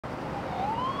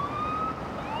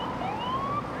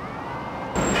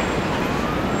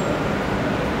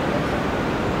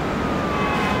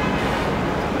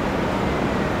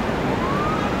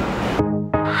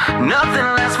Nothing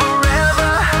lasts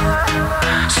forever,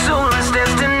 so let's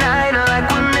dance tonight like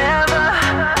we'll never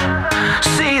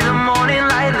see the morning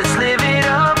light. Let's live it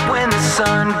up when the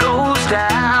sun goes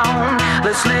down.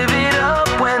 Let's live it up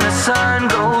when the sun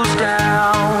goes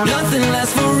down. Nothing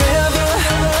lasts forever,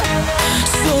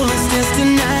 so let's dance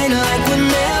tonight like we'll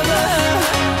never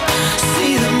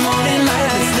see the morning light.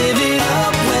 Let's live it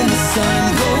up when the sun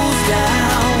goes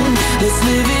down. Let's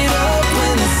live it up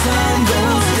when the sun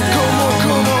goes down.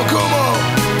 Come on.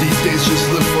 These days just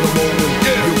live for the moment.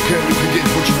 Yeah. You can get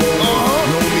what you want.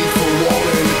 No need for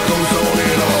warning. It goes on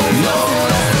and on and on.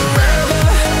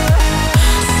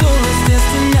 So let's dance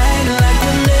tonight like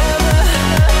we'll never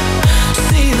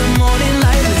see the morning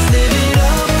light. Let's live it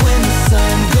up when the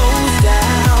sun goes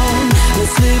down.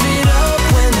 Let's live it up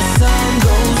when the sun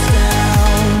goes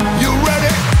down. You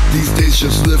ready? These days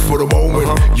just live for the moment.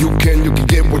 You can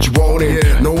get what you want.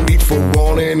 No need for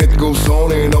warning. It goes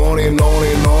on and on and on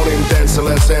and on. And dancing,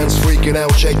 let's dance, freaking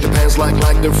out. Shake the pants like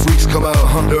the freaks come out.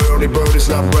 The early bird is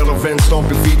not relevant. Stomp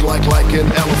your feet like an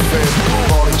elephant.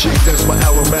 Party chick, that's my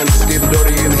elements. Get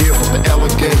dirty in here for the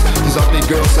elegance. These ugly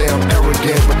girls say I'm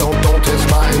arrogant, but don't test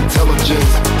my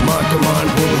intelligence. My command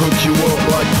will hook you up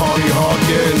like party hard.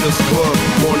 Yeah, in this club.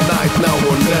 One night, now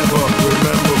or never.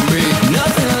 Remember me.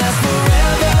 Nothing lasts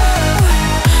forever,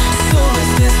 so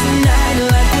let's dance tonight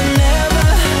like we'll never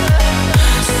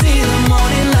see the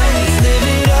morning light. Let's live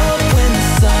it up when the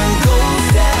sun goes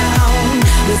down.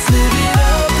 Let's live it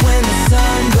up when the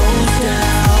sun goes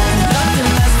down. Nothing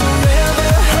lasts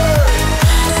forever,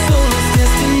 so let's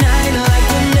dance tonight like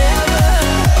we'll never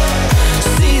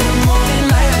see the morning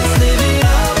light. Let's live it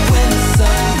up when the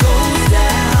sun goes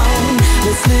down.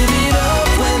 Let's live it up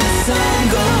when the sun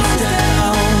goes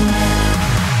down.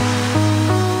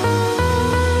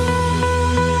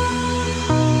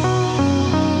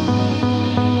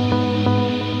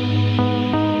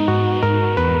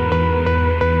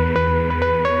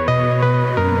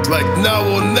 Like now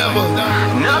or never.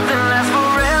 Nothing lasts forever.